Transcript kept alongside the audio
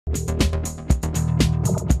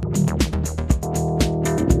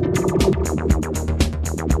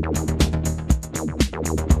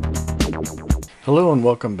Hello and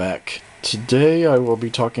welcome back. Today I will be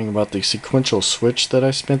talking about the sequential switch that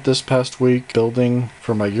I spent this past week building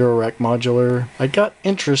for my Eurorack modular. I got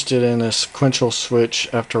interested in a sequential switch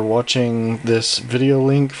after watching this video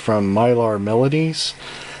link from Mylar Melodies.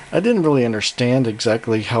 I didn't really understand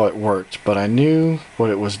exactly how it worked, but I knew what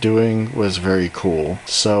it was doing was very cool.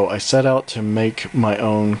 So I set out to make my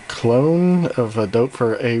own clone of a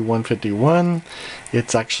Doepfer A-151.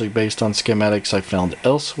 It's actually based on schematics I found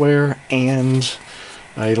elsewhere, and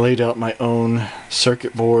I laid out my own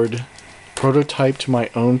circuit board, prototyped my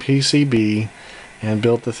own PCB, and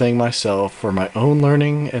built the thing myself for my own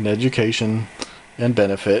learning and education and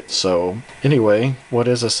benefit. So anyway, what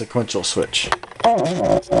is a sequential switch?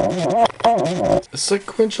 A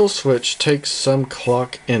sequential switch takes some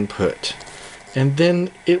clock input, and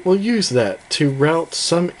then it will use that to route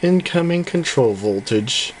some incoming control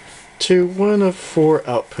voltage to one of 4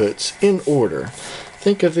 outputs in order.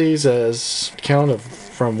 Think of these as count of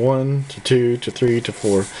from 1 to 2 to 3 to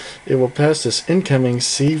 4. It will pass this incoming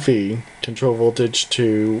CV control voltage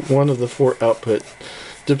to one of the 4 output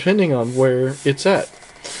depending on where it's at,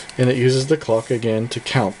 and it uses the clock again to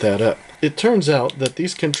count that up. It turns out that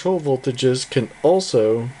these control voltages can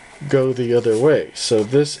also go the other way, so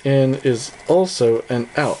this in is also an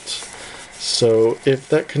out. So if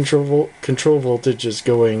that control voltage is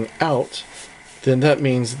going out, then that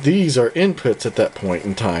means these are inputs at that point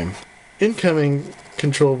in time. Incoming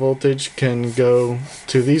control voltage can go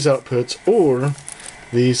to these outputs, or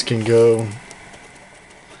these can go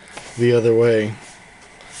the other way.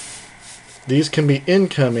 These can be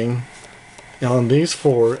incoming on these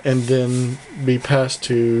 4 and then be passed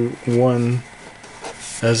to 1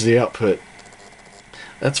 as the output.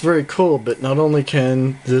 That's very cool, but not only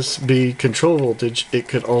can this be control voltage, it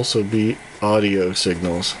could also be audio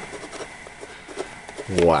signals.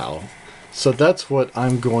 Wow. So that's what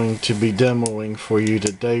I'm going to be demoing for you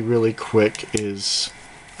today really quick. Is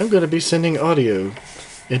I'm going to be sending audio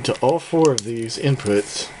into all 4 of these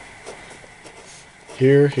inputs.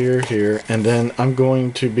 Here, here, here, and then I'm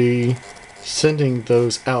going to be sending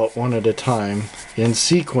those out one at a time in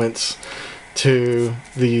sequence to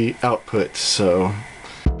the output. So